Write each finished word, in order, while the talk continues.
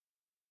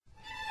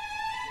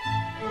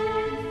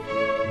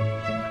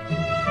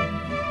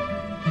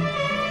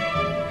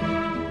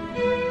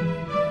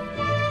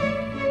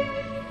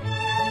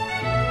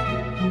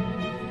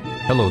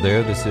Hello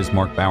there, this is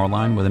Mark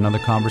Bauerlein with another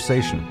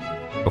conversation.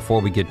 Before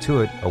we get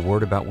to it, a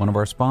word about one of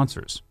our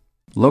sponsors.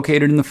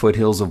 Located in the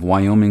foothills of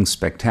Wyoming's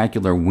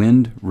spectacular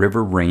Wind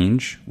River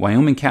Range,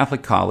 Wyoming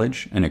Catholic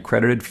College, an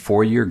accredited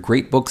four-year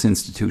Great Books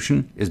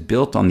institution, is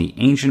built on the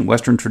ancient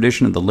Western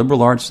tradition of the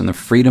liberal arts and the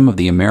freedom of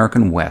the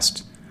American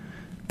West.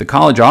 The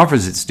college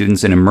offers its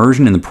students an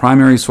immersion in the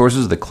primary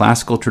sources of the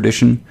classical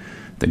tradition,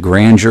 the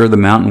grandeur of the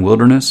mountain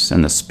wilderness,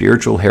 and the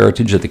spiritual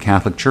heritage of the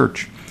Catholic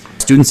Church.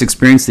 Students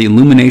experience the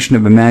illumination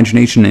of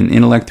imagination and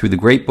intellect through the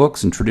great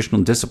books and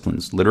traditional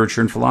disciplines, literature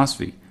and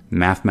philosophy,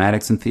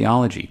 mathematics and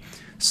theology,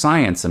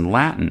 science and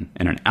Latin,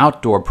 and an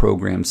outdoor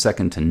program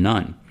second to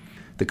none.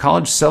 The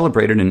college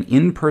celebrated an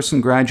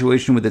in-person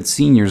graduation with its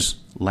seniors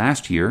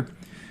last year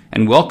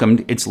and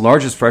welcomed its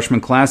largest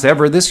freshman class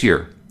ever this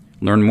year.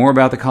 Learn more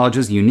about the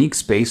college's unique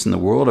space in the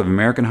world of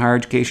American higher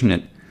education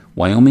at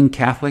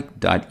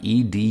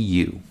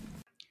wyomingcatholic.edu.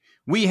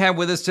 We have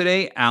with us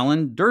today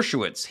Alan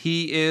Dershowitz.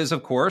 He is,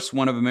 of course,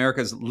 one of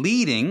America's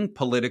leading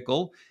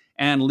political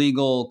and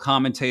legal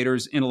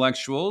commentators,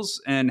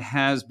 intellectuals, and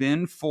has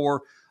been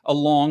for a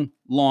long,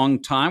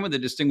 long time with a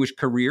distinguished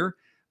career,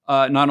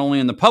 not only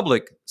in the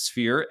public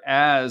sphere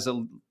as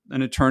an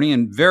attorney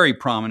in very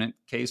prominent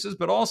cases,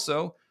 but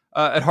also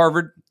at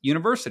Harvard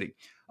University.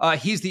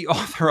 He's the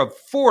author of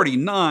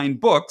 49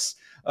 books,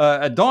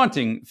 a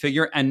daunting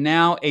figure, and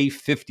now a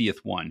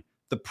 50th one,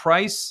 The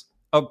Price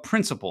of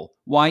Principle,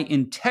 Why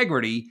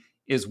Integrity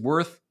is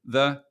Worth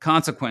the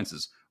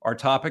Consequences. Our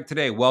topic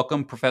today.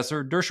 Welcome,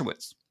 Professor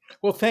Dershowitz.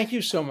 Well, thank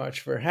you so much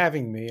for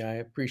having me. I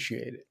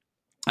appreciate it.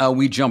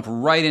 We jump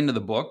right into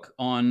the book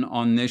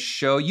on this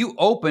show. You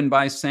open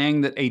by saying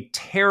that a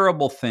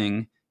terrible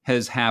thing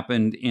has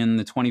happened in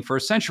the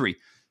 21st century.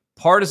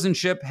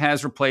 Partisanship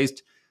has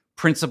replaced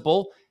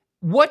principle.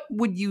 What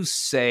would you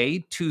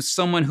say to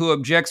someone who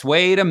objects,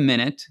 wait a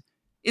minute,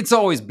 it's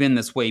always been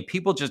this way.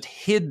 People just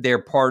hid their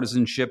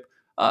partisanship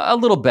a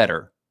little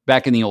better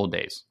back in the old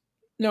days?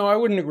 No, I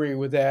wouldn't agree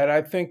with that.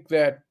 I think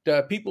that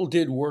people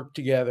did work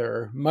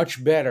together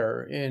much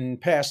better in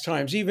past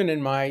times, even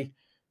in my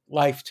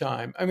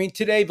lifetime. I mean,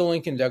 today the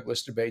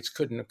Lincoln-Douglas debates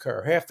couldn't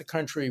occur. Half the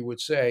country would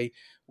say,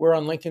 we're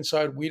on Lincoln's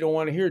side, we don't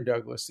want to hear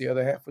Douglas. The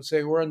other half would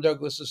say, we're on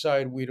Douglas's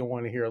side, we don't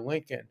want to hear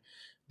Lincoln.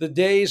 The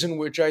days in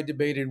which I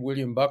debated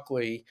William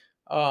Buckley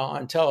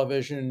on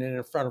television and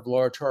in front of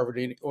large Harvard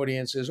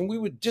audiences, and we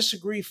would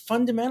disagree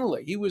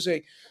fundamentally. He was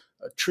a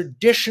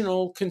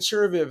traditional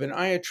conservative and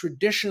I a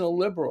traditional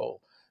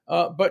liberal.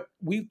 But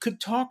we could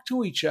talk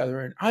to each other,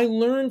 and I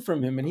learned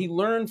from him and he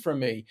learned from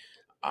me.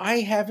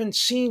 I haven't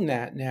seen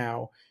that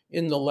now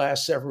in the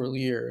last several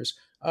years.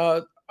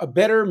 A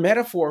better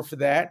metaphor for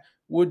that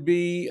would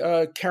be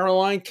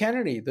Caroline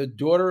Kennedy, the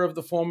daughter of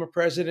the former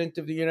president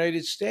of the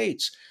United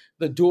States,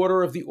 the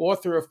daughter of the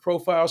author of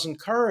Profiles in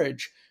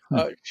Courage.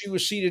 She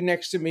was seated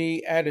next to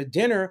me at a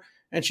dinner,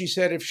 and she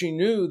said if she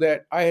knew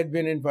that I had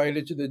been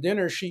invited to the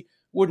dinner, she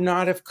would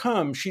not have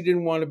come. She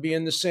didn't want to be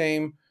in the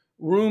same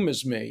room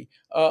as me.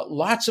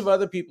 Lots of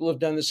other people have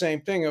done the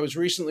same thing. I was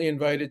recently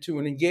invited to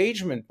an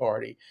engagement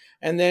party,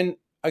 and then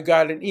I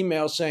got an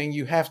email saying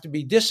you have to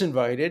be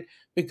disinvited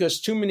because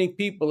too many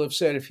people have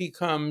said if he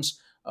comes,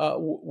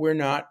 we're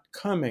not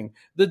coming.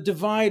 The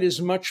divide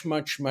is much,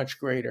 much, much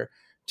greater.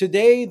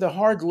 Today, the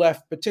hard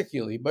left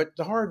particularly, but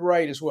the hard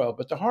right as well,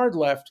 but the hard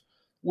left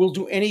will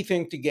do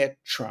anything to get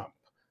Trump.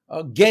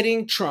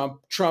 Getting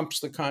Trump trumps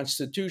the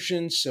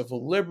Constitution,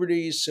 civil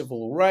liberties,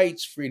 civil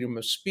rights, freedom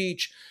of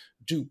speech,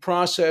 due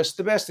process.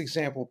 The best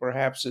example,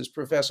 perhaps, is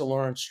Professor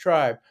Lawrence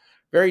Tribe,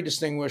 very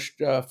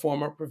distinguished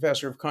former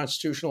professor of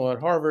constitutional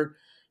at Harvard.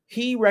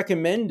 He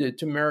recommended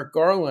to Merrick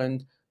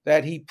Garland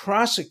that he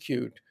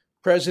prosecute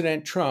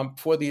President Trump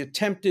for the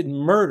attempted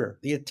murder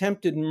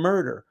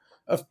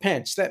of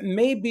Pence. That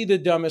may be the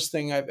dumbest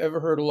thing I've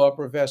ever heard a law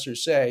professor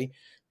say,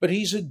 but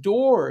he's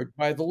adored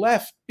by the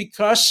left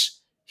because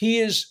he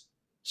is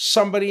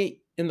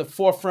somebody in the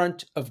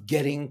forefront of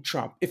getting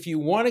Trump. If you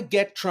want to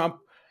get Trump,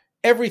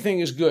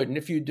 everything is good. And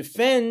if you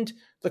defend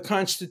the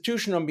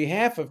Constitution on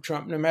behalf of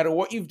Trump, no matter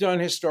what you've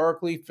done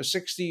historically for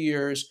 60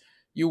 years,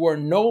 you are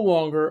no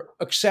longer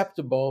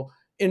acceptable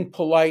in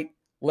polite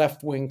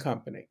left-wing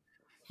company.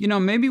 You know,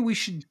 maybe we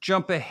should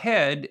jump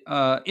ahead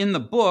in the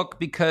book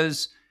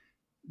because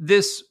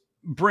this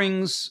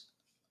brings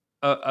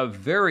a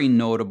very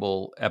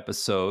notable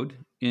episode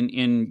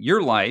in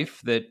your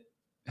life that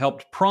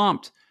helped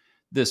prompt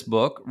this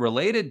book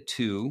related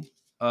to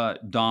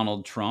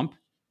Donald Trump.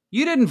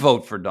 You didn't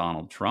vote for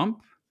Donald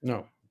Trump.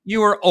 No.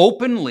 You were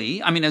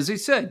openly, I mean, as I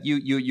said,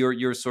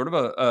 you're sort of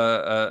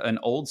an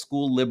old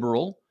school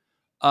liberal,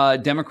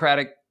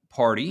 Democratic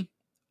Party.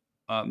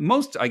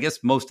 Most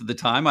of the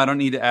time. I don't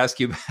need to ask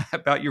you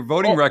about your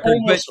voting record.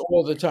 Almost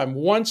all the time.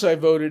 Once I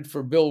voted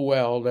for Bill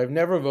Weld. I've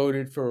never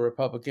voted for a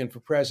Republican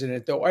for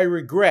president, though I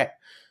regret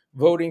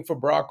voting for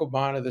Barack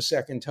Obama the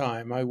second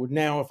time. I would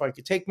now, if I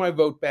could take my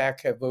vote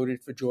back, have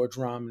voted for George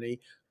Romney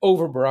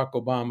over Barack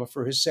Obama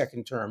for his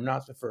second term,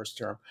 not the first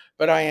term.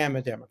 But I am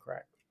a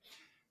Democrat.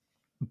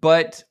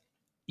 But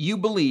you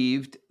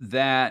believed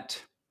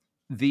that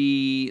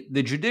the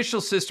judicial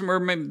system, or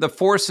maybe the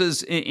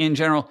forces in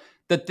general,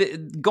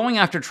 that going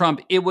after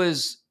Trump, it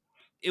was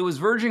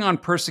verging on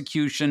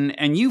persecution,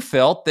 and you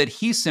felt that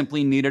he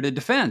simply needed a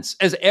defense,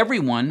 as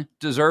everyone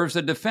deserves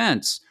a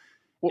defense.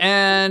 Well,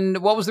 and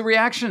what was the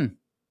reaction?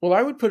 Well,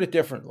 I would put it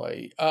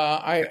differently.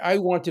 I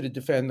wanted to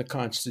defend the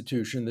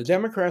Constitution. The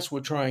Democrats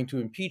were trying to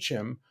impeach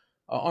him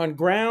on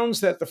grounds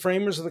that the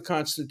framers of the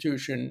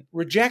Constitution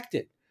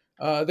rejected.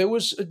 There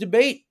was a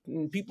debate,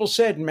 and people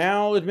said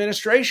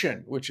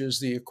maladministration, which is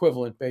the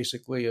equivalent,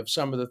 basically, of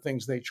some of the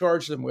things they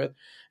charged them with.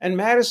 And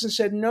Madison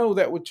said, no,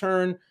 that would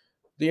turn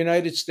the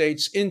United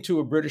States into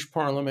a British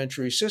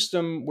parliamentary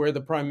system where the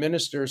prime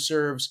minister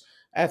serves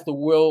at the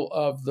will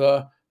of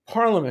the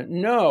Parliament.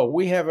 No,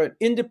 we have an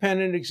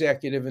independent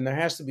executive, and there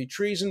has to be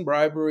treason,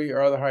 bribery,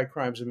 or other high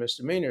crimes and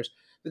misdemeanors.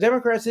 The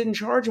Democrats didn't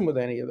charge him with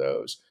any of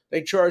those.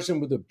 They charged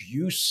him with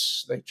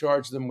abuse. They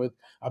charged them with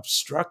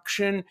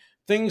obstruction,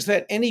 things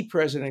that any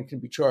president can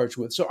be charged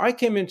with. So I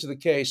came into the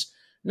case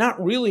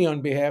not really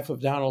on behalf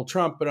of Donald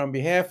Trump, but on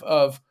behalf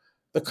of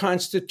the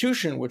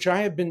Constitution, which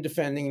I have been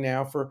defending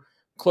now for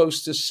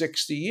close to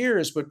 60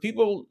 years. But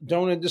people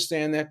don't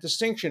understand that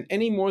distinction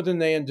any more than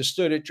they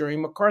understood it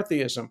during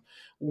McCarthyism,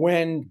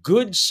 when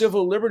good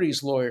civil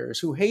liberties lawyers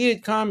who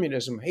hated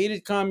communism,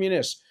 hated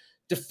communists,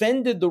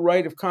 defended the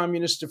right of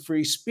communists to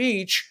free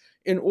speech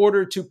in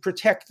order to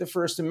protect the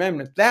First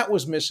Amendment. That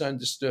was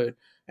misunderstood.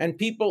 And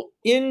people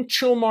in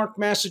Chilmark,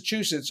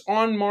 Massachusetts,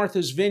 on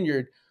Martha's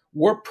Vineyard,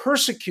 were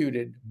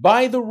persecuted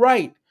by the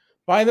right,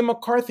 by the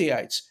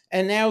McCarthyites.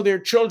 And now their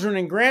children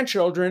and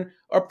grandchildren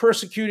are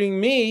persecuting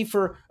me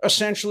for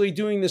essentially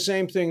doing the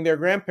same thing their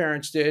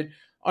grandparents did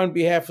on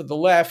behalf of the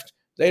left.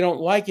 They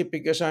don't like it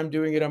because I'm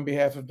doing it on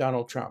behalf of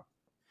Donald Trump.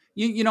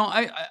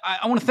 I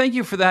want to thank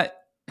you for that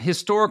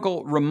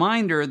historical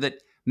reminder that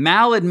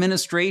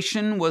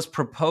maladministration was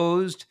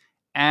proposed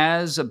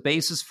as a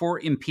basis for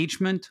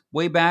impeachment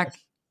way back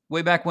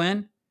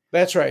when?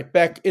 That's right,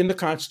 back in the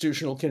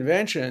constitutional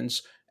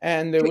conventions.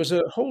 And there was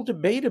a whole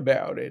debate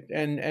about it.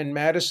 And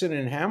Madison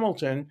and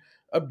Hamilton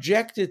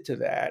objected to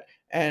that.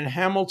 And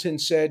Hamilton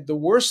said the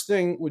worst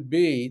thing would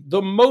be,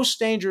 the most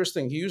dangerous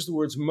thing, he used the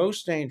words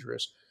most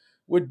dangerous,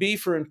 would be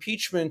for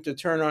impeachment to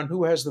turn on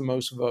who has the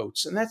most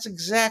votes. And that's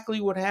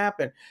exactly what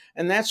happened.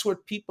 And that's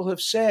what people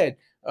have said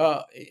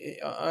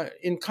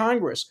in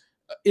Congress.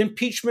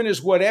 Impeachment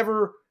is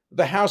whatever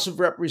the House of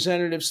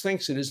Representatives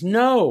thinks it is.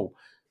 No,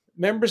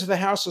 members of the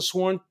House are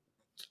sworn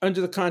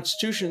under the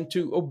Constitution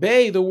to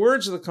obey the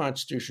words of the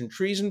Constitution: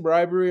 treason,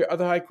 bribery,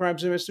 other high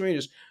crimes and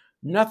misdemeanors.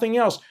 Nothing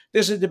else.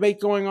 There's a debate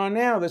going on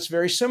now that's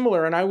very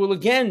similar, and I will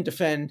again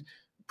defend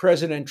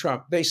President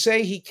Trump. They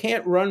say he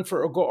can't run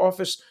for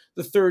office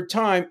the third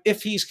time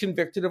if he's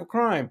convicted of a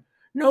crime.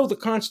 No, the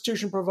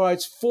Constitution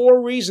provides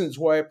 4 reasons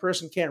why a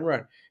person can't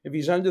run. If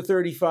he's under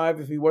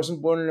 35, if he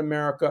wasn't born in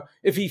America,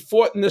 if he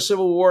fought in the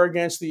Civil War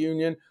against the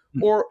Union,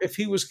 or if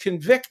he was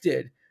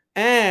convicted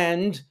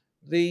and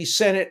the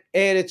Senate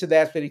added to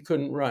that he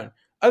couldn't run.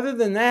 Other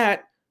than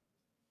that,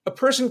 a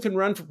person can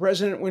run for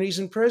president when he's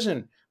in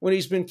prison, when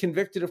he's been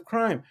convicted of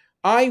crime.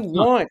 I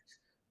want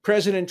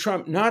President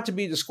Trump not to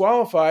be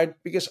disqualified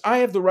because I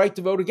have the right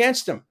to vote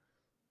against him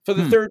for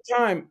the third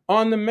time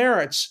on the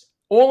merits.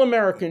 All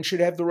Americans should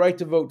have the right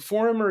to vote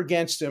for him or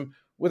against him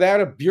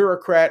without a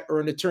bureaucrat or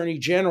an attorney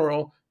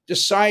general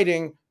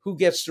deciding who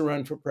gets to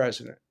run for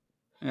president.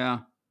 Yeah.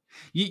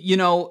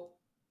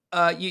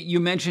 You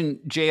mentioned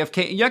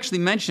JFK. You actually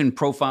mentioned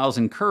Profiles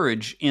in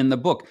Courage in the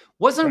book.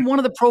 Wasn't one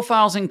of the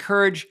profiles in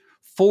courage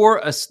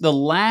for the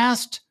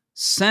last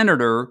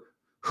senator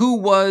who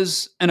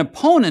was an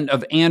opponent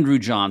of Andrew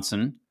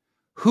Johnson,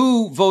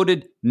 who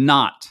voted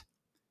not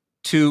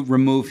to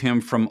remove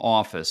him from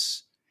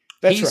office?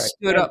 That's right.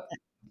 He stood up,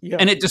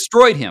 and it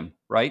destroyed him,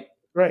 right?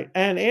 Right.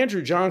 And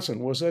Andrew Johnson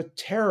was a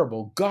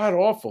terrible,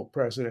 god-awful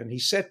president. He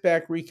set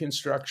back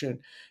Reconstruction.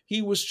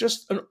 He was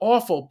just an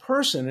awful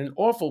person, an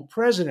awful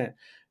president.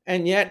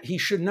 And yet he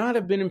should not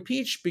have been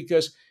impeached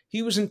because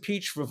he was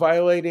impeached for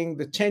violating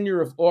the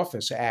Tenure of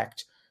Office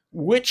Act,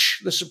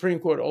 which the Supreme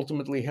Court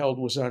ultimately held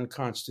was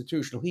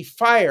unconstitutional. He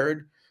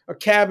fired a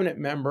cabinet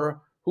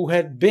member who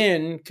had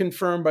been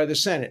confirmed by the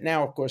Senate.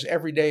 Now, of course,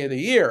 every day of the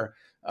year,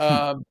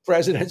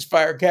 presidents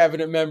fire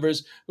cabinet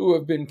members who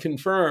have been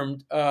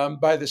confirmed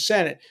by the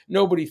Senate.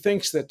 Nobody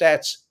thinks that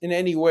that's in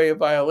any way a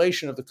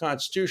violation of the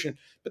Constitution,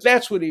 but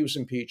that's what he was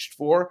impeached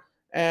for.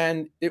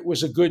 And it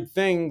was a good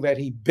thing that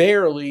he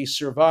barely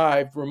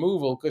survived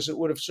removal because it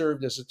would have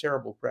served as a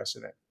terrible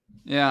precedent.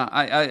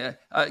 Yeah,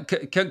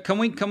 can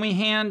we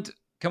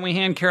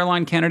hand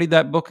Caroline Kennedy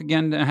that book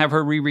again and have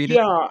her reread it?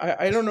 Yeah,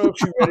 I don't know if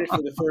she read it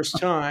for the first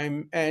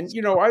time. And,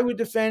 I would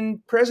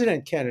defend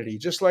President Kennedy,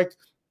 just like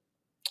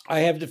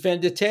I have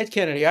defended Ted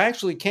Kennedy. I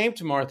actually came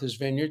to Martha's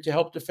Vineyard to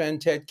help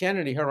defend Ted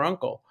Kennedy, her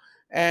uncle.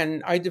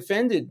 And I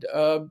defended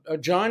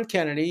John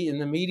Kennedy in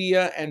the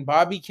media and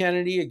Bobby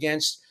Kennedy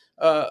against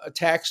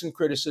attacks and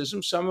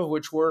criticism, some of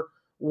which were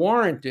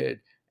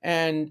warranted.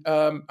 And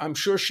I'm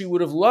sure she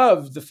would have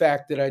loved the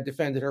fact that I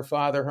defended her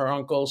father, her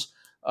uncles,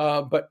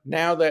 But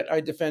now that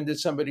I defended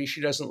somebody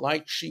she doesn't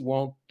like, she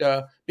won't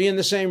be in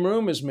the same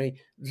room as me.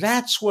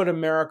 That's what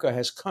America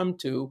has come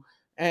to.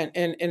 And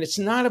it's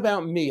not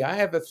about me. I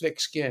have a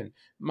thick skin.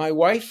 My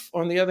wife,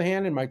 on the other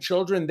hand, and my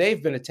children,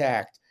 they've been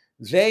attacked.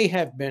 They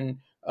have been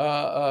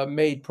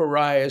made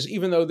pariahs,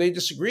 even though they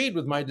disagreed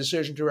with my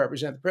decision to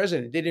represent the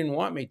president. They didn't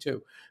want me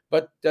to,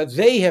 but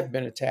they have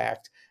been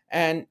attacked.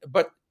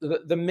 But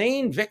the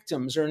main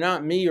victims are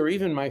not me or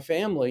even my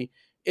family.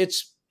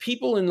 It's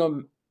people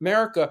in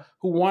America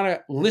who want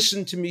to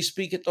listen to me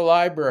speak at the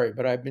library,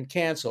 but I've been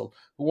canceled.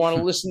 Who want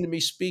to listen to me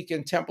speak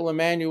in Temple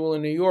Emmanuel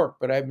in New York,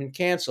 but I've been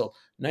canceled.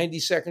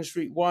 92nd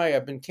Street Y,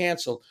 I've been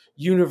canceled.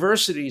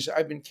 Universities,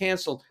 I've been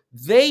canceled.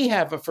 They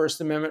have a First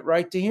Amendment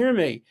right to hear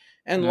me.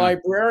 And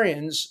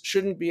librarians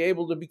shouldn't be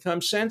able to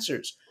become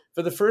censors.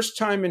 For the first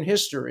time in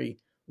history,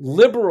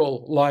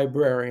 liberal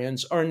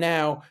librarians are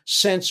now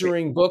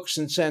censoring books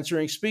and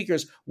censoring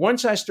speakers.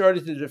 Once I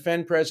started to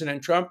defend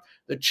President Trump,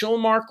 the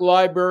Chilmark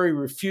Library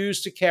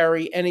refused to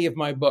carry any of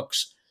my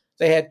books.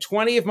 They had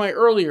 20 of my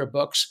earlier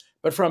books,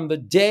 but from the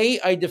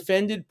day I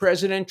defended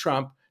President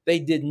Trump, they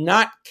did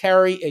not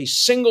carry a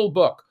single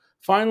book.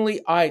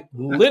 Finally, I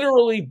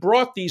literally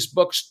brought these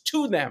books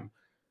to them,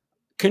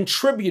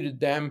 contributed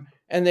them,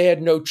 and they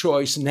had no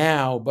choice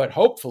now, but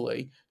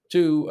hopefully,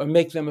 to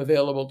make them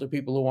available to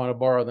people who want to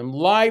borrow them.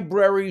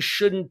 Libraries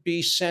shouldn't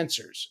be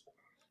censors.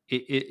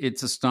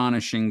 It's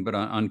astonishing, but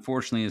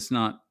unfortunately, it's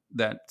not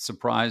that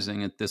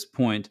surprising at this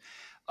point.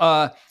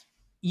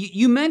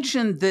 You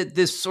mentioned that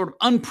this sort of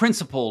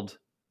unprincipled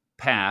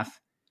path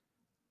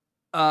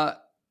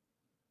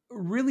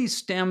really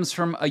stems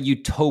from a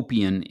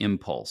utopian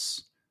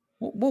impulse.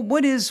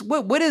 What is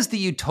the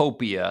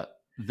utopia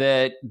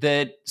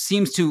that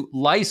seems to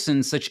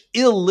license such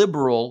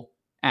illiberal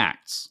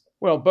acts?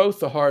 Well, both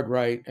the hard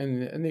right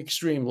and the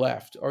extreme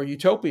left are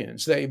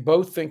utopians. They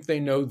both think they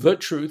know the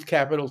truth,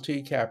 capital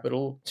T,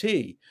 capital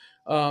T.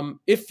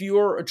 If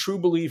you're a true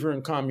believer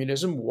in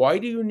communism, why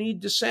do you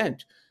need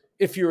dissent?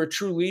 If you're a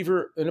true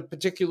believer in a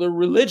particular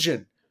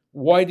religion,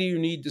 why do you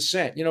need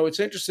dissent? You know, it's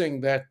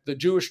interesting that the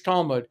Jewish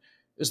Talmud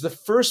is the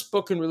first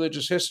book in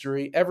religious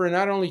history ever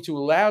not only to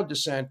allow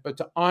dissent, but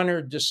to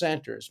honor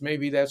dissenters.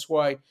 Maybe that's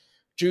why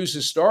Jews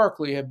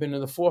historically have been in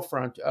the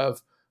forefront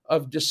of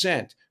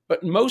dissent.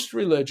 But most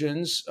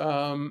religions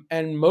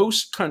and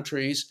most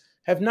countries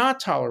have not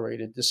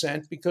tolerated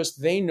dissent because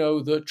they know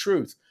the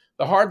truth.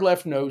 The hard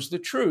left knows the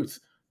truth.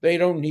 They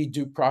don't need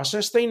due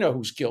process. They know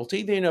who's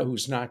guilty. They know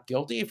who's not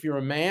guilty. If you're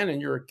a man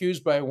and you're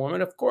accused by a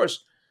woman, of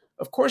course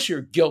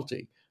you're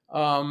guilty.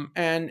 And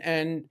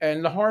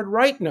the hard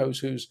right knows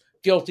who's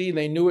guilty.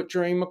 They knew it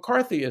during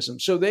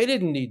McCarthyism, so they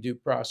didn't need due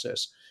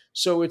process.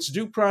 So it's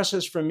due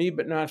process for me,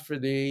 but not for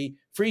thee.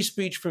 Free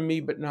speech for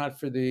me, but not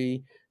for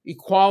thee.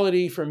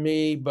 Equality for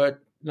me, but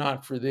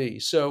not for thee.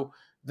 So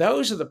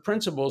those are the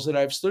principles that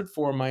I've stood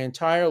for my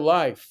entire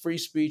life: free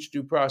speech,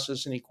 due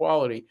process, and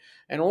equality.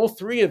 And all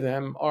three of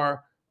them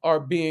are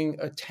being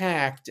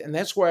attacked. And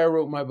that's why I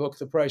wrote my book,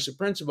 The Price of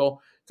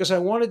Principle, because I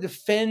want to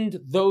defend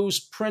those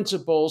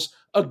principles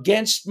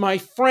against my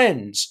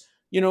friends.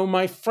 You know,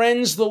 my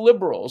friends, the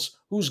liberals,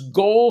 whose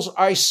goals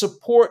I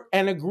support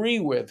and agree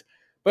with,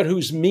 but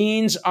whose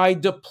means I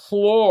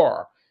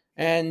deplore.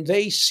 And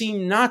they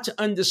seem not to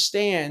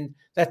understand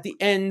that the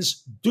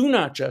ends do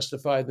not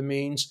justify the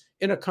means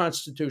in a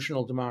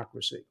constitutional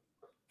democracy.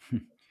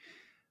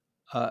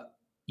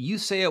 You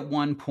say at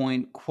one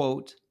point,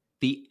 quote,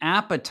 "The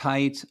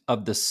appetite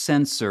of the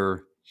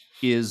censor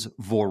is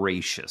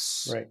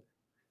voracious."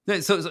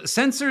 Right. So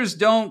censors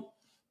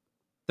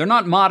they're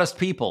not modest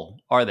people,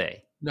 are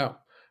they?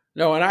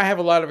 No, and I have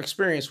a lot of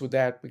experience with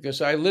that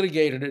because I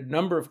litigated a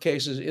number of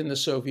cases in the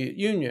Soviet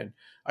Union.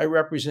 I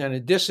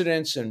represented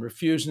dissidents and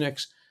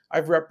refuseniks.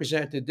 I've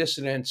represented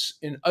dissidents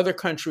in other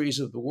countries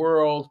of the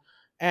world.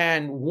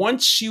 And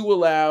once you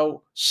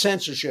allow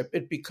censorship,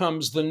 it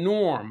becomes the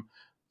norm.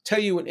 I'll tell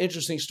you an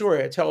interesting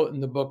story. I tell it in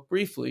the book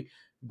briefly,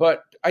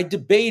 but I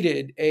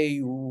debated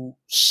a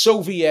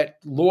Soviet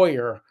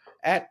lawyer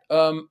at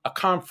a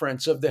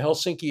conference of the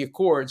Helsinki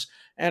Accords,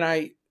 and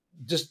I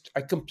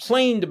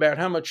complained about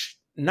how much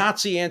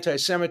Nazi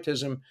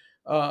anti-Semitism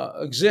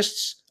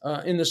exists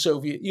in the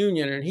Soviet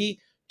Union, and he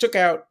took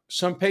out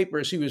some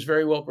papers. He was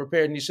very well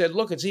prepared, and he said,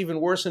 "Look, it's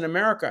even worse in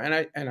America."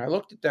 And I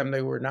looked at them;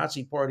 they were a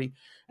Nazi party,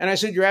 and I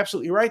said, "You're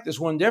absolutely right. There's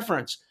one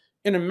difference.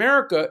 In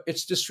America,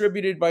 it's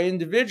distributed by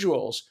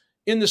individuals.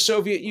 In the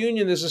Soviet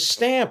Union, there's a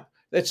stamp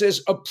that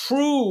says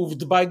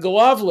approved by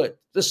Glavlit,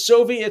 the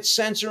Soviet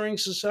censoring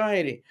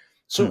society.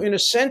 So in a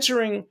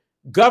censoring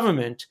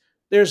government,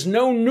 there's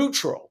no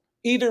neutral.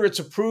 Either it's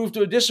approved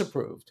or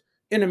disapproved.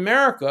 In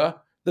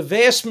America, the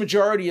vast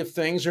majority of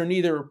things are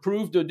neither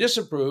approved or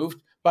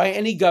disapproved by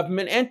any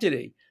government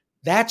entity.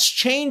 That's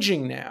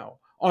changing now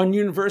on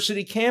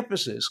university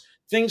campuses.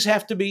 Things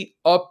have to be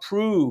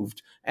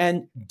approved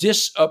and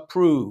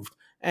disapproved.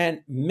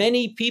 And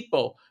many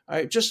people,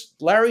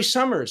 just Larry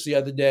Summers the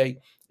other day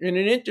in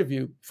an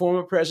interview,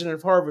 former president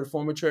of Harvard,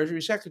 former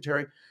Treasury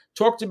Secretary,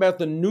 talked about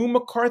the new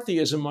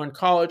McCarthyism on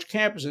college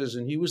campuses,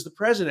 and he was the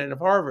president of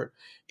Harvard,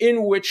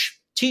 in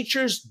which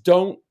Teachers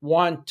don't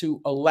want to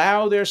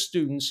allow their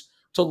students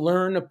to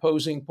learn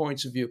opposing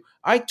points of view.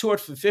 I taught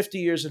for 50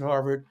 years at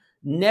Harvard,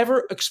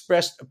 never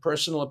expressed a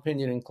personal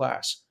opinion in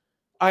class.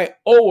 I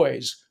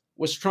always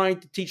was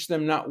trying to teach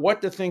them not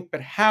what to think,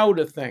 but how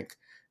to think.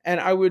 And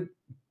I would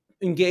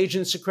engage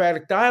in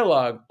Socratic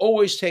dialogue,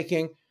 always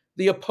taking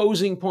the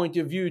opposing point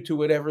of view to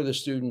whatever the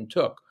student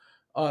took.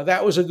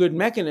 That was a good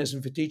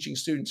mechanism for teaching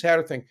students how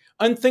to think.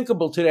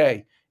 Unthinkable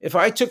today. If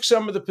I took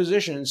some of the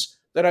positions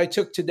that I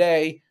took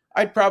today,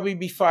 I'd probably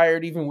be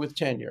fired even with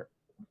tenure.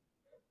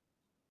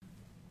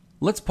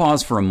 Let's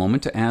pause for a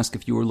moment to ask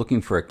if you were looking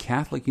for a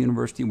Catholic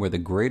university where the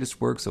greatest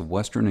works of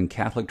Western and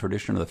Catholic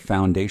tradition are the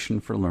foundation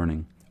for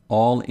learning,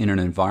 all in an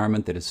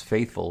environment that is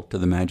faithful to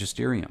the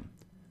magisterium.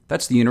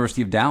 That's the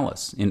University of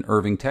Dallas in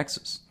Irving,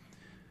 Texas.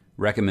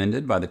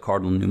 Recommended by the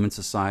Cardinal Newman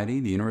Society,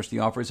 the university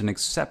offers an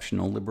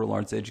exceptional liberal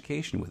arts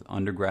education with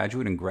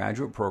undergraduate and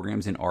graduate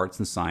programs in arts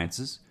and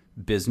sciences,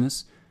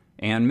 business,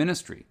 and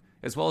ministry,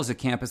 as well as a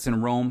campus in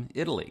Rome,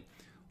 Italy,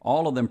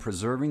 all of them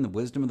preserving the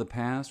wisdom of the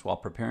past while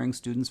preparing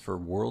students for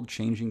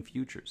world-changing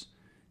futures.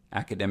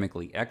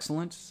 Academically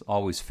excellent,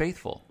 always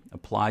faithful.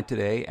 Apply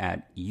today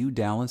at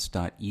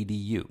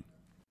udallas.edu.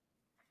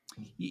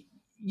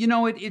 You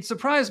know, it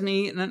surprised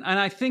me, and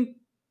I think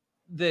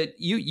that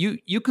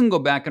you can go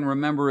back and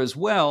remember as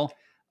well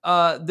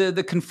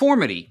the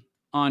conformity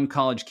on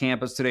college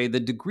campus today, the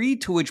degree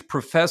to which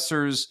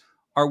professors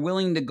are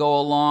willing to go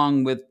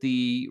along with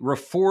these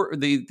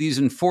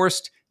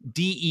enforced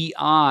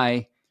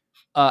DEI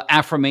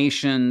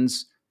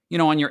affirmations,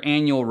 on your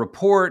annual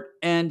report.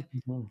 And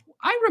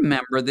I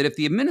remember that if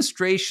the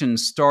administration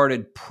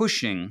started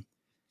pushing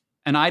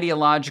an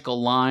ideological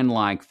line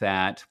like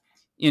that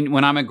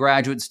when I'm a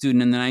graduate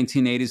student in the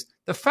 1980s,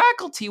 the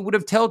faculty would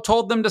have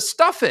told them to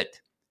stuff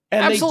it.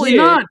 And absolutely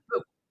not.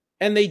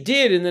 And they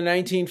did in the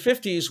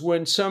 1950s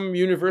when some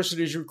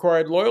universities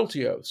required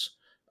loyalty oaths.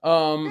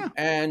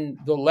 And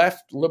the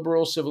left,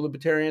 liberal, civil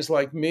libertarians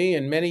like me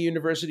and many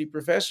university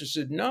professors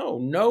said, no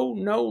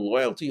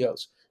loyalty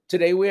oaths.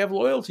 Today we have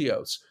loyalty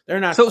oaths. They're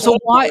not so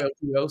why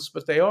loyalty oaths,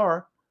 but they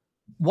are.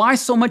 Why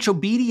so much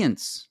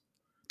obedience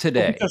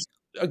today? Well, because,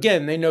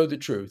 again, they know the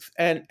truth.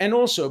 And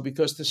also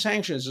because the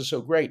sanctions are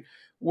so great.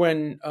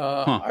 When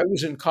I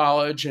was in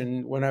college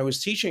and when I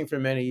was teaching for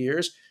many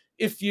years,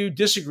 if you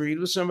disagreed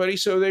with somebody,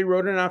 so they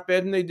wrote an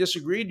op-ed and they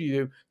disagreed with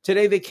you,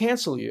 today they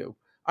cancel you.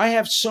 I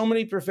have so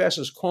many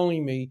professors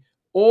calling me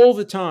all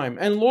the time,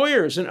 and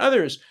lawyers and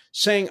others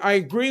saying, I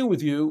agree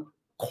with you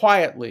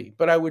quietly,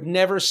 but I would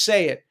never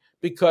say it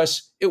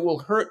because it will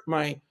hurt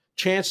my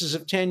chances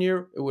of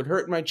tenure. It would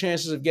hurt my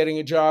chances of getting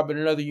a job at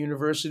another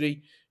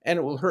university, and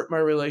it will hurt my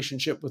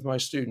relationship with my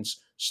students.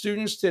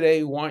 Students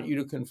today want you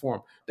to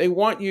conform. They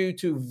want you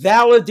to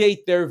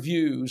validate their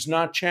views,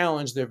 not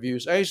challenge their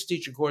views. I used to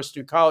teach a course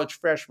to college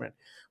freshmen.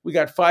 We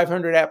got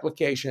 500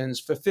 applications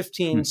for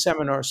 15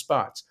 seminar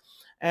spots.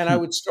 And I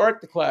would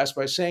start the class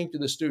by saying to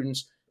the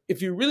students,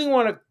 if you really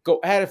want to go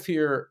out of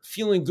here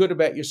feeling good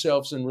about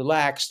yourselves and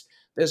relaxed,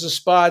 there's a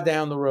spa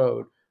down the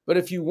road. But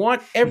if you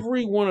want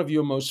every one of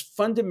your most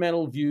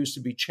fundamental views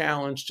to be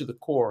challenged to the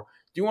core,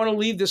 do you want to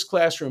leave this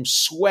classroom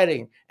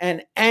sweating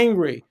and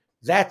angry?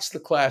 That's the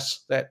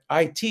class that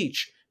I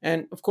teach.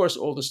 And of course,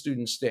 all the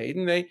students stayed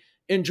and they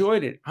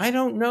enjoyed it. I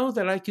don't know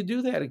that I could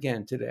do that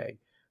again today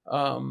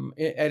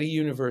at a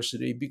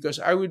university because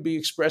I would be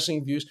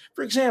expressing views.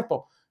 For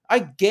example, I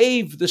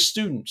gave the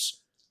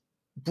students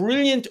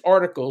brilliant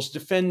articles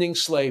defending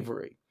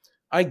slavery.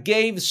 I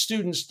gave the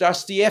students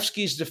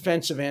Dostoevsky's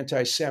defense of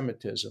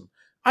anti-Semitism.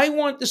 I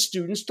want the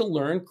students to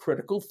learn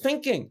critical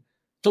thinking,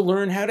 to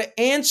learn how to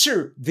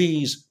answer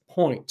these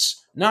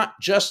points,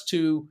 not just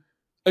to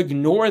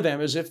ignore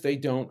them as if they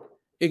don't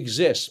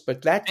exist.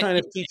 But that kind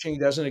of teaching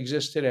doesn't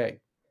exist today.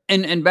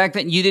 And back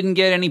then, you didn't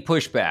get any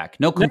pushback,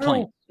 no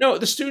complaint. No,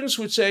 the students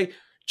would say,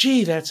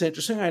 gee, that's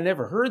interesting. I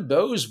never heard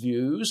those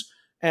views.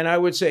 And I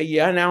would say,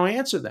 yeah, now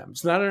answer them.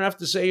 It's not enough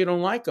to say you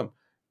don't like them.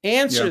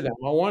 Answer them.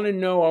 I want to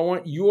know, I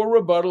want your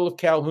rebuttal of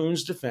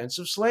Calhoun's defense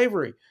of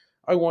slavery.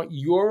 I want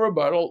your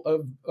rebuttal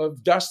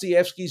of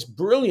Dostoevsky's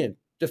brilliant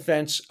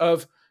defense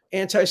of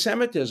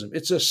anti-Semitism.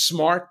 It's a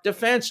smart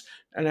defense.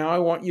 And now I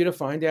want you to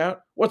find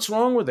out what's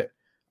wrong with it.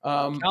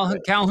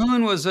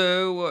 Calhoun was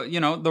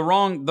the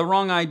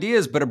wrong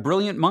ideas, but a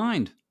brilliant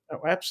mind.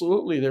 Oh,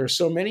 absolutely. There are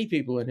so many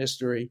people in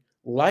history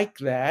like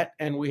that,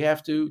 and we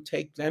have to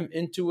take them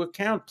into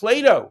account.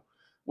 Plato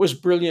was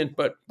brilliant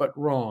but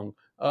wrong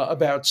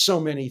about so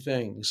many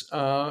things,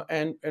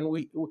 and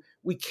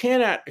we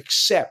cannot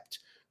accept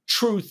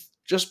truth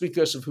just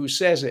because of who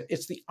says it.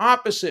 It's the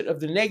opposite of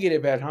the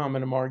negative ad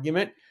hominem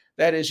argument.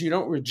 That is, you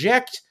don't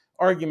reject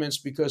arguments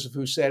because of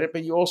who said it,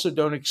 but you also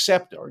don't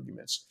accept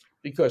arguments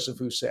because of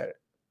who said it.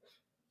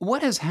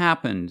 What has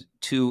happened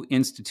to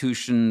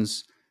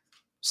institutions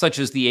such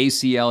as the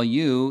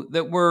ACLU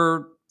that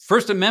were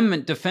First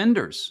Amendment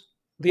defenders?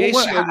 How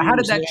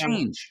did that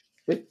change?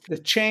 The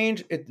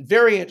change, it's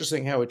very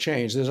interesting how it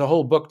changed. There's a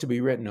whole book to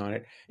be written on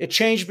it. It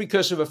changed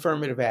because of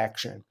affirmative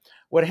action.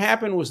 What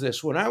happened was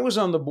this. When I was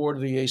on the board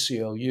of the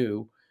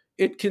ACLU,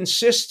 it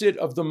consisted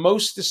of the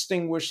most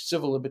distinguished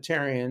civil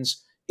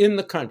libertarians in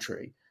the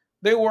country.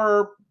 There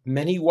were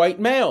many white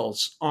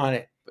males on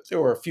it, but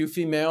there were a few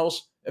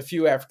females, a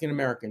few African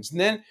Americans. And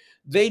then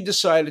they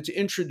decided to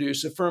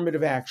introduce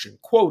affirmative action,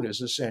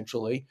 quotas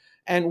essentially.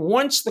 And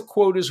once the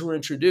quotas were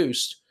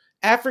introduced,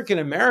 African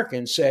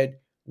Americans said,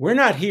 we're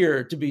not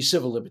here to be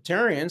civil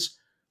libertarians.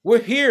 We're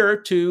here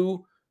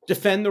to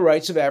defend the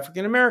rights of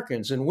African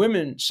Americans. And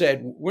women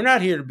said, we're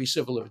not here to be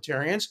civil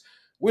libertarians.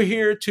 We're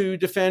here to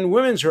defend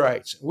women's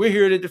rights. We're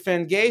here to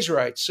defend gays'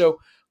 rights. So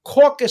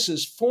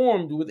caucuses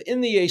formed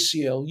within the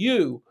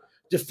ACLU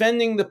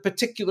defending the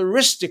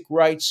particularistic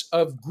rights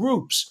of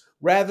groups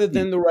rather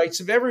than the rights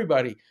of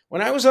everybody.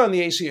 When I was on the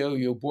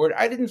ACLU board,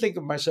 I didn't think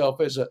of myself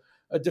as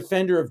a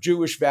defender of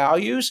Jewish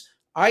values.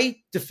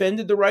 I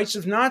defended the rights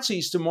of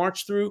Nazis to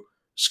march through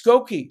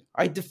Skokie.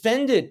 I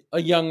defended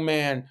a young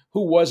man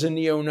who was a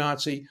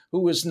neo-Nazi who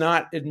was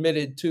not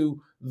admitted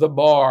to the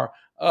bar.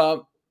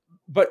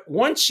 But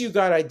once you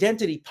got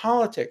identity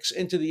politics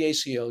into the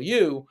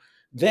ACLU,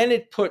 then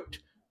it put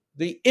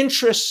the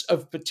interests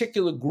of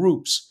particular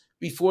groups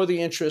before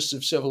the interests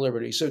of civil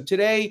liberty. So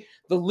today,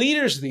 the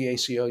leaders of the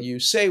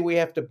ACLU say we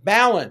have to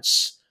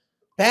balance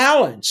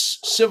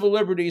civil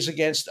liberties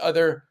against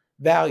other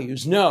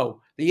values.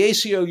 No, the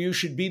ACLU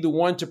should be the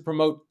one to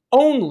promote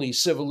only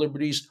civil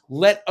liberties,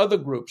 let other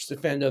groups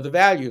defend other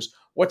values.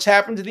 What's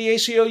happened to the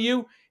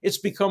ACLU? It's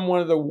become one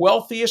of the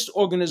wealthiest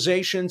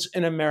organizations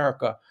in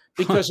America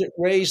because it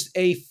raised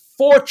a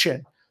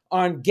fortune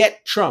on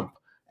Get Trump.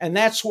 And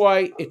that's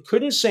why it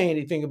couldn't say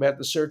anything about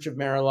the search of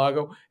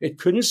Mar-a-Lago. It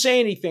couldn't say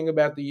anything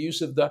about the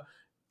use of the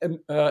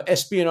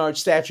espionage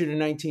statute in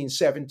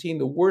 1917,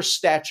 the worst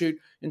statute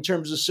in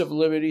terms of civil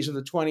liberties of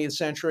the 20th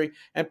century,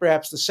 and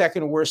perhaps the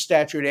second worst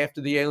statute after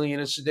the Alien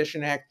and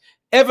Sedition Act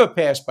ever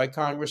passed by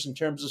Congress in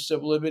terms of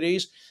civil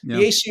liberties. Yeah.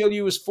 The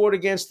ACLU has fought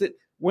against it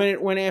when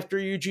it went after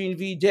Eugene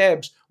V.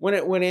 Debs, when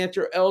it went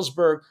after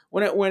Ellsberg,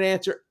 when it went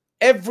after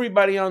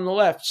everybody on the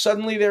left.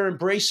 Suddenly they're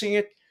embracing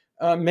it.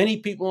 Many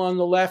people on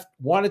the left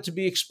want it to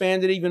be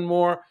expanded even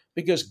more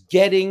because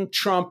getting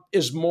Trump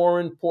is more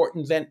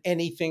important than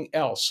anything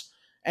else.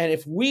 And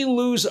if we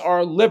lose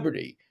our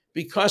liberty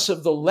because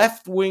of the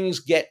left wing's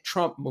Get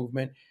Trump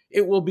movement,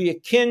 it will be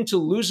akin to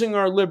losing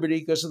our liberty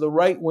because of the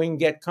right wing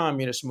Get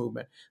Communist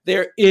movement.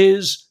 There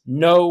is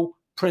no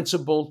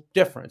principle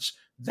difference.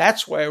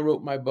 That's why I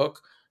wrote my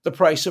book, The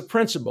Price of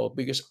Principle,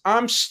 because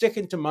I'm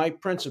sticking to my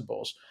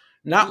principles,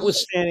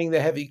 notwithstanding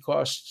the heavy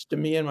costs to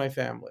me and my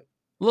family.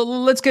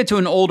 Let's get to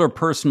an older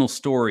personal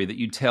story that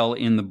you tell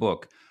in the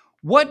book.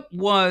 What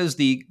was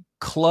the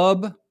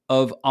Club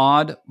of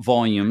Odd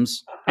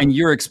Volumes and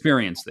your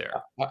experience there?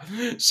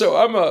 So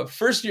I'm a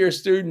first-year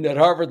student at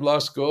Harvard Law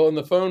School, and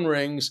the phone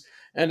rings,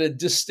 and a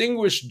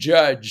distinguished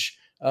judge,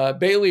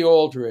 Bailey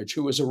Aldridge,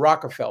 who was a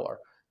Rockefeller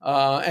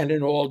and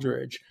an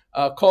Aldridge,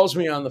 calls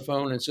me on the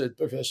phone and said,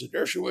 Professor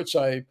Dershowitz,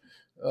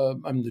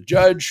 I'm the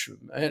judge,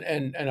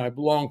 and I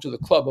belong to the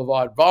Club of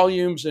Odd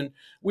Volumes, and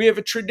we have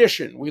a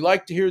tradition. We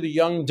like to hear the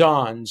young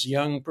dons,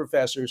 young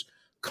professors,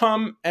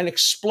 come and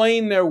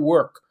explain their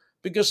work,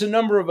 because a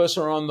number of us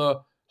are on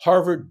the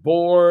Harvard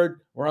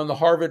board, we're on the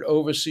Harvard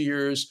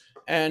overseers,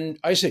 and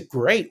I said,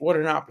 great, what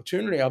an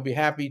opportunity. I'll be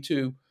happy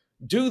to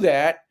do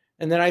that.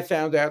 And then I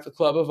found out the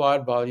Club of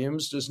Odd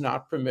Volumes does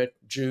not permit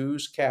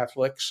Jews,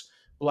 Catholics,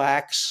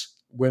 Blacks,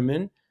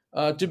 women,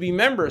 to be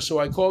members. So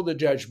I called the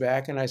judge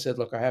back and I said,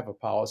 look, I have a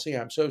policy.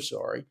 I'm so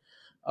sorry.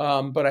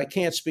 But I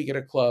can't speak at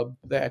a club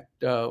that,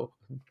 to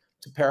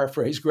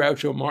paraphrase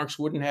Groucho Marx,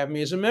 wouldn't have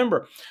me as a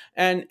member.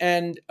 And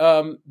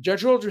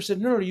Judge Aldridge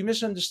said, no, you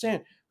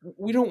misunderstand.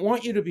 We don't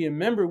want you to be a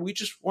member. We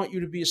just want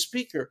you to be a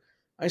speaker.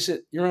 I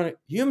said, Your Honor,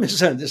 you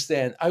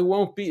misunderstand. I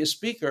won't be a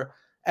speaker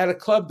at a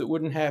club that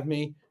wouldn't have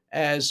me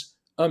as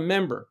a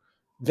member.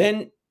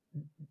 Then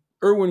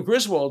Erwin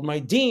Griswold, my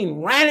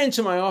dean, ran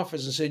into my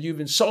office and said,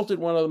 you've insulted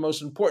one of the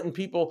most important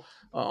people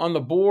on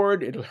the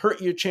board. It'll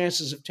hurt your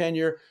chances of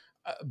tenure.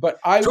 But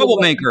I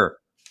Troublemaker.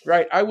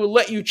 I will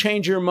let you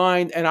change your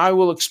mind, and I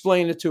will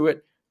explain it to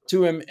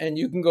him, and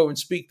you can go and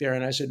speak there.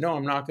 And I said, no,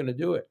 I'm not going to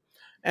do it.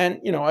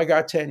 And, I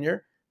got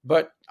tenure,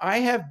 but I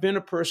have been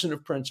a person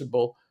of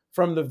principle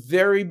from the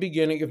very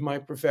beginning of my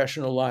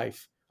professional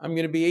life. I'm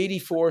going to be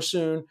 84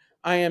 soon.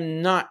 I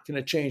am not going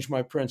to change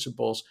my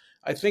principles.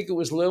 I think it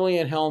was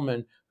Lillian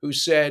Hellman who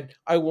said,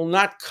 I will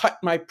not cut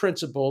my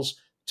principles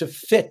to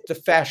fit the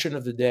fashion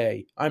of the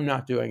day. I'm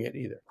not doing it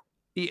either.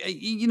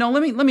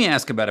 Let me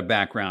ask about a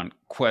background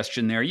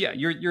question there. Yeah,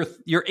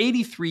 you're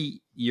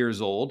 83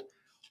 years old.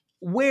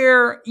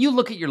 Where you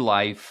look at your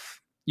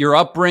life, your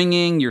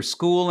upbringing, your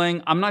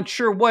schooling, I'm not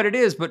sure what it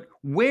is, but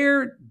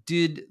where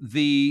did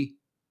the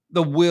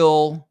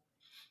will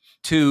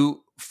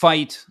to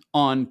fight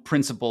on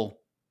principle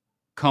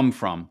come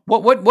from?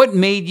 What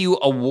made you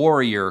a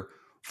warrior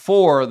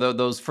for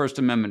those First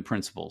Amendment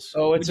principles?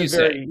 Oh, it's a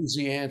very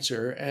easy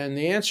answer. And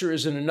the answer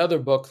is in another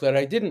book that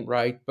I didn't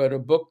write, but a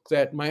book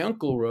that my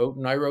uncle wrote,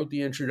 and I wrote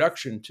the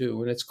introduction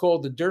to, and it's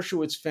called The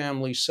Dershowitz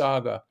Family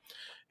Saga.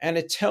 And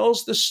it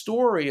tells the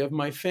story of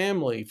my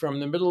family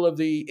from the middle of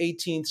the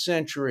 18th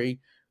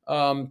century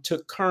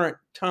to current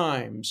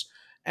times.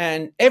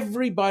 And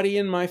everybody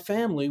in my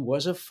family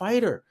was a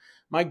fighter.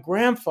 My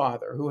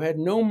grandfather, who had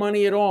no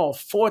money at all,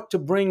 fought to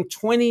bring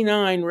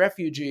 29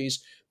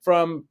 refugees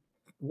from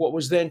what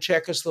was then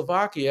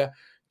Czechoslovakia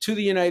to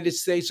the United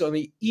States on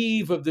the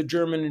eve of the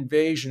German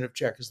invasion of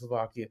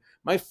Czechoslovakia.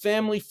 My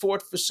family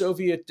fought for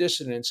Soviet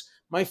dissidents.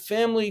 My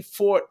family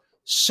fought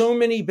so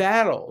many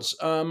battles.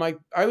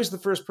 I was the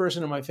first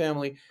person in my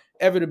family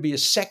ever to be a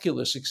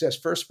secular success,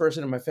 first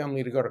person in my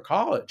family to go to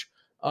college.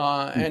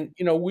 And,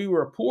 we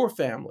were a poor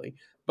family,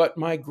 but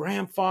my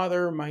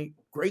grandfather, my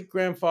great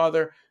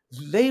grandfather,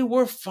 they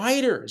were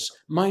fighters.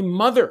 My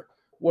mother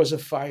was a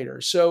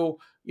fighter. So,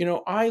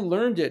 I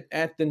learned it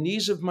at the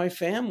knees of my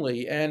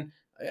family, and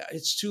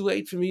it's too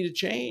late for me to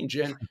change.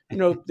 And,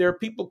 there are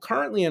people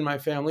currently in my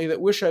family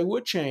that wish I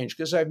would change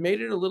because I've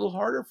made it a little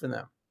harder for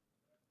them.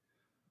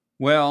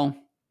 Well,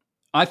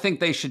 I think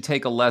they should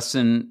take a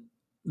lesson,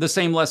 the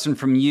same lesson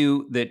from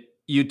you that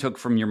you took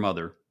from your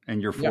mother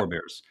and your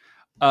forebears.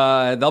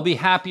 They'll be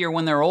happier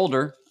when they're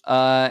older,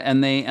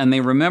 and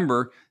they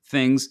remember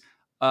things.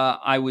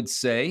 I would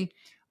say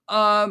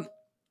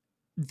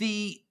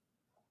the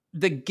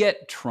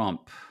get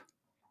Trump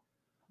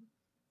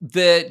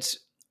that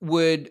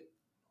would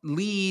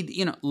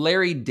lead,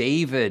 Larry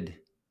David,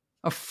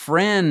 a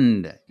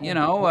friend,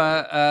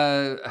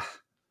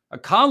 a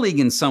colleague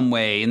in some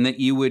way, and that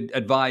you would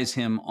advise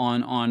him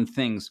on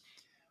things.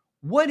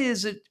 What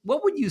is it?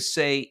 What would you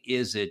say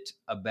is it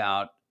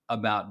about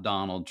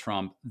Donald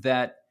Trump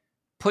that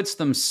puts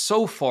them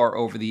so far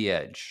over the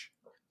edge?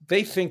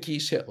 They think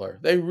he's Hitler.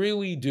 They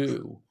really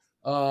do,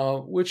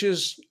 which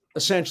is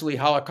essentially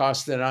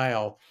Holocaust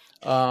denial,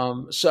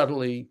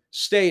 subtly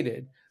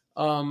stated.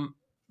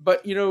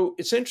 But,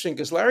 it's interesting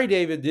because Larry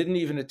David didn't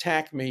even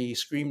attack me. He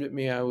screamed at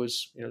me. I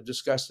was,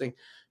 disgusting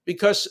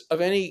because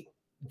of any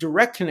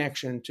direct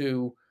connection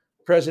to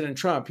President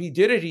Trump. He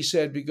did it, he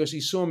said, because he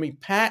saw me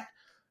pat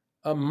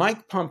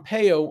Mike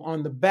Pompeo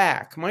on the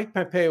back. Mike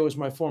Pompeo was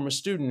my former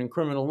student in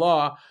criminal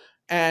law,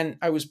 and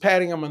I was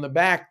patting him on the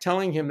back,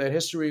 telling him that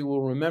history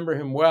will remember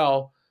him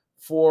well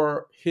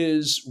for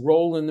his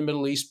role in the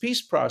Middle East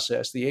peace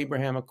process, the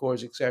Abraham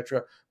Accords,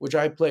 etc., which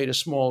I played a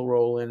small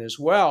role in as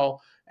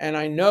well. And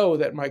I know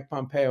that Mike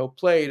Pompeo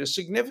played a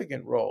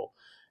significant role.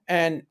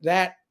 And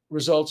that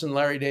results in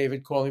Larry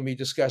David calling me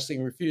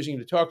disgusting, refusing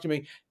to talk to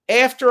me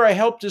after I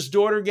helped his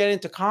daughter get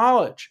into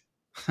college.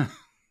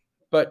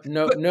 But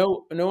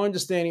no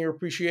understanding or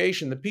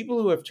appreciation. The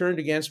people who have turned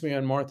against me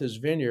on Martha's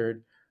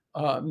Vineyard,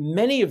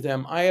 many of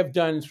them I have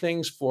done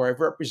things for. I've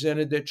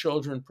represented their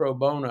children pro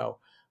bono.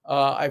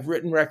 I've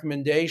written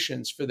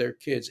recommendations for their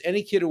kids.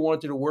 Any kid who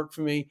wanted to work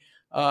for me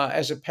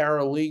as a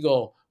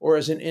paralegal or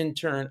as an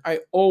intern,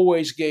 I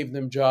always gave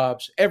them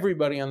jobs,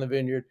 everybody on the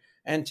Vineyard.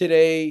 And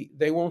today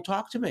they won't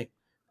talk to me.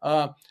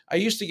 I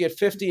used to get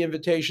 50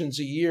 invitations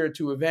a year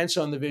to events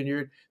on the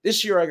Vineyard.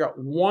 This year I got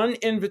one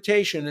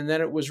invitation and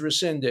then it was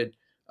rescinded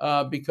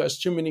because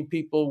too many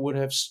people would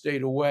have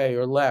stayed away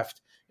or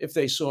left if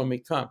they saw me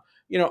come.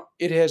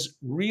 It has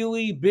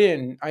really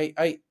been,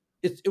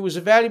 it was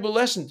a valuable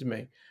lesson to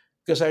me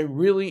because I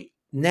really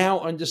now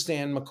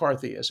understand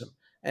McCarthyism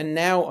and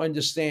now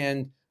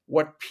understand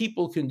what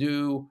people can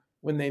do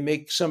when they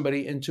make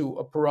somebody into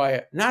a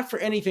pariah, not for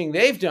anything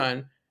they've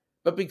done,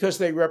 but because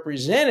they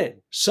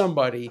represented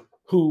somebody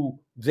who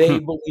they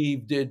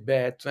believe did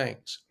bad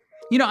things.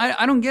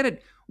 I don't get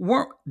it.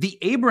 The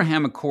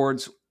Abraham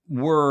Accords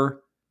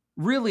were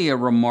really a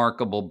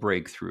remarkable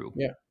breakthrough,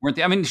 weren't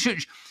they? I mean,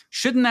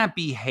 shouldn't that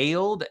be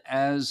hailed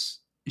as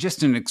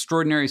just an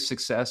extraordinary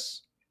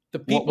success? The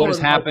people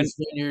in Martha's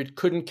Vineyard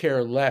couldn't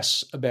care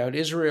less about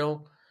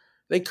Israel.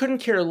 They couldn't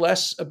care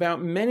less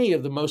about many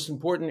of the most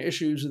important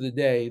issues of the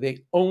day. They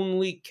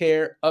only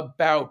care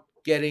about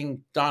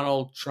getting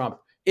Donald Trump.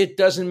 It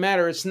doesn't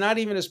matter. It's not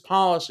even his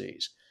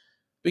policies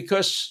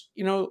because,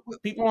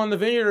 people on the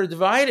Vineyard are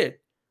divided.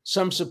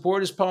 Some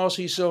support his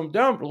policies, some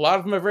don't. A lot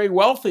of them are very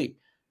wealthy.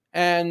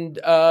 And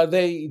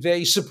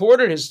they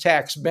supported his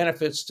tax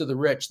benefits to the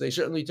rich. They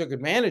certainly took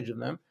advantage of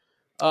them.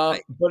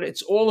 But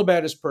it's all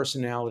about his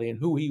personality and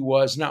who he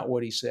was, not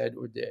what he said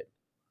or did.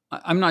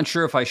 I'm not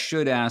sure if I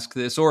should ask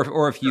this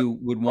or if you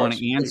would want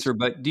to answer,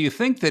 but do you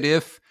think that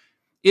if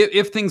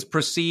things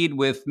proceed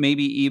with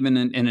maybe even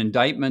an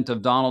indictment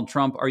of Donald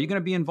Trump, are you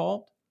going to be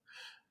involved?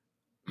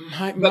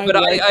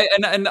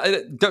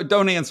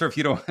 Don't answer if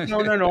you don't.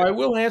 No. I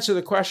will answer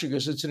the question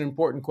because it's an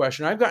important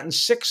question. I've gotten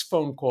 6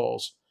 phone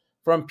calls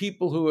from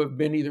people who have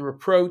been either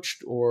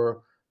approached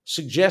or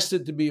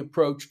suggested to be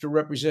approached to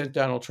represent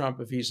Donald Trump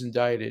if he's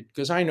indicted,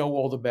 because I know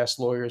all the best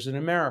lawyers in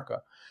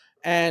America.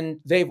 And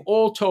they've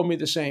all told me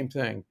the same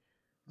thing.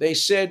 They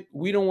said,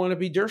 we don't want to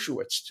be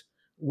Dershowitzed.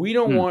 We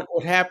don't want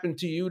what happened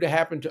to you to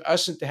happen to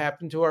us and to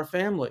happen to our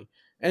family.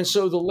 And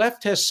so the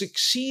left has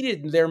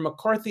succeeded in their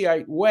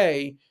McCarthyite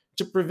way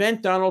to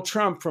prevent Donald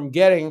Trump from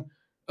getting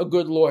a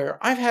good lawyer.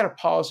 I've had a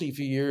policy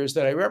for years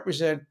that I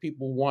represent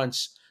people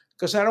once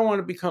because I don't want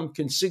to become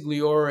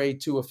consigliere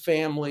to a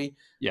family.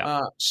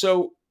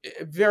 So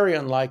very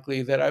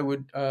unlikely that I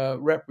would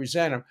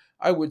represent him.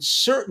 I would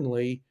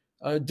certainly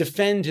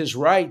defend his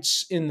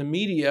rights in the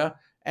media.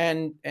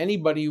 And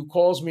anybody who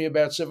calls me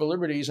about civil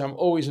liberties, I'm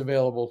always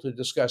available to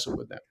discuss it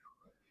with them.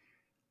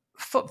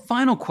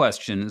 Final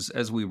questions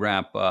as we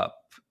wrap up,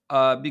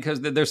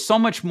 because there's so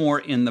much more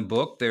in the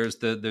book. There's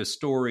the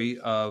story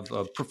of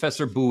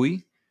Professor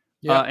Bowie,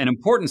 an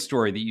important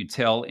story that you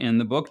tell in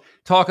the book.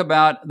 Talk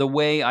about the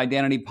way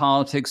identity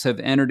politics have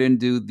entered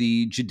into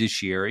the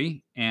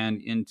judiciary and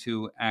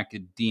into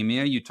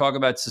academia. You talk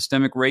about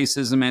systemic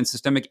racism and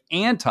systemic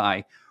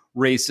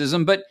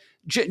anti-racism. But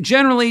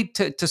generally,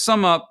 to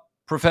sum up,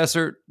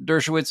 Professor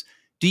Dershowitz,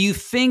 do you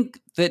think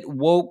that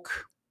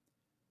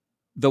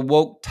the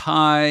woke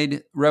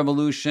tide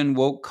revolution,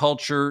 woke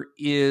culture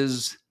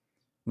is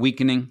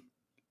weakening?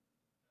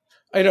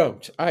 I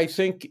don't. I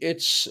think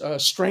it's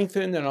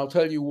strengthened, and I'll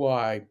tell you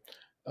why.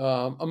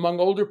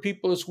 Among older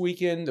people, it's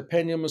weakened. The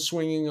pendulum is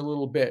swinging a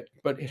little bit,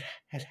 but it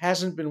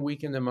hasn't been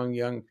weakened among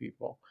young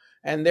people.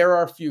 And they're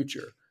our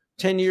future.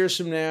 10 years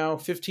from now,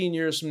 15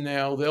 years from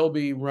now, they'll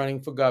be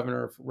running for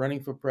governor,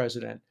 running for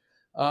president.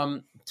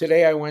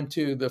 Today, I went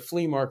to the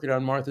flea market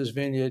on Martha's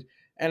Vineyard,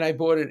 and I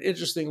bought an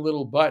interesting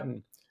little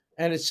button,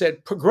 and it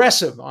said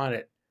progressive on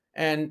it.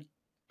 And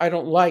I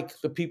don't like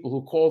the people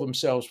who call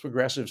themselves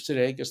progressives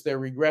today because they're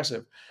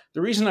regressive.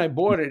 The reason I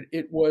bought it,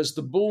 it was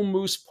the Bull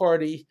Moose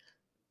Party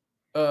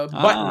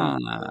button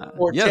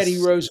for Teddy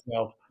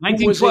Roosevelt.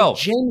 1912. Was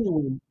a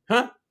genuine,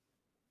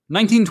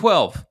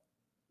 1912.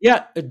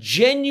 Yeah, a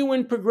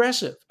genuine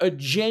progressive.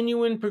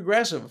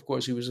 Of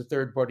course, he was a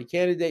third party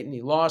candidate and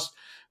he lost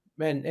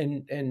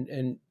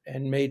and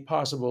made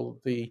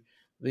possible the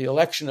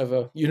election of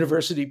a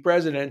university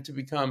president to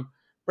become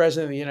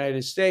president of the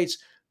United States.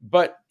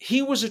 But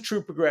he was a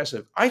true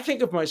progressive. I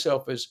think of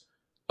myself as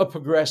a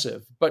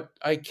progressive, but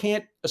I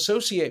can't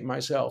associate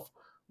myself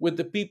with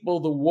the people,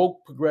 the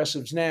woke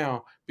progressives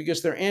now,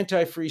 because they're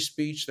anti-free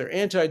speech, they're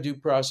anti-due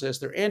process,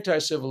 they're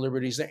anti-civil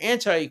liberties, they're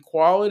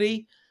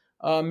anti-equality.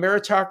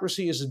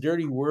 Meritocracy is a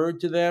dirty word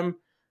to them.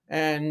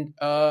 And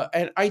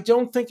I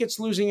don't think it's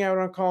losing out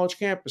on college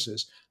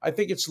campuses. I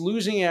think it's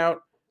losing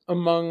out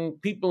among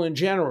people in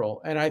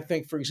general. And I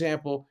think, for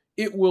example,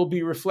 it will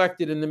be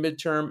reflected in the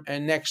midterm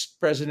and next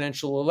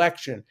presidential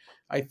election.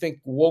 I think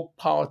woke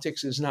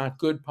politics is not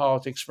good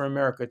politics for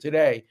America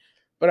today.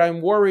 But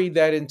I'm worried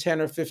that in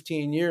 10 or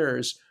 15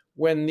 years,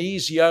 when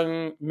these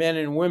young men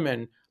and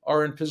women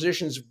are in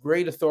positions of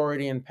great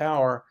authority and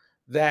power,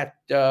 that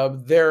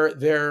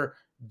their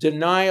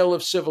denial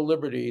of civil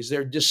liberties,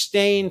 their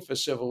disdain for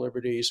civil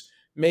liberties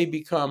may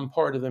become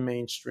part of the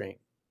mainstream.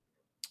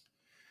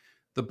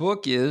 The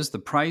book is The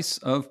Price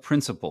of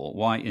Principle: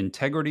 Why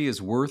Integrity is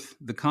Worth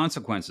the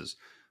Consequences.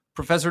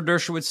 Professor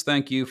Dershowitz,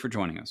 thank you for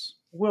joining us.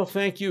 Well,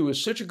 thank you. It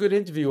was such a good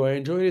interview. I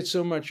enjoyed it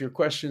so much. Your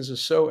questions are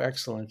so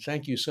excellent.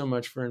 Thank you so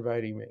much for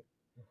inviting me.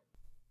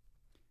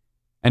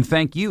 And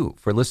thank you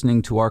for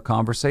listening to our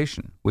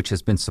conversation, which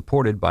has been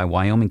supported by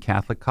Wyoming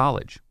Catholic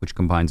College, which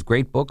combines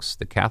great books,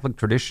 the Catholic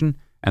tradition,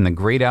 and the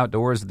great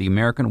outdoors of the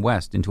American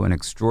West into an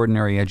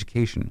extraordinary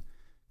education.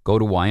 Go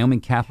to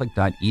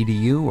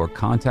wyomingcatholic.edu or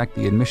contact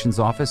the admissions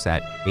office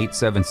at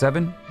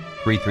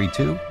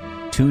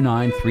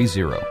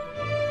 877-332-2930.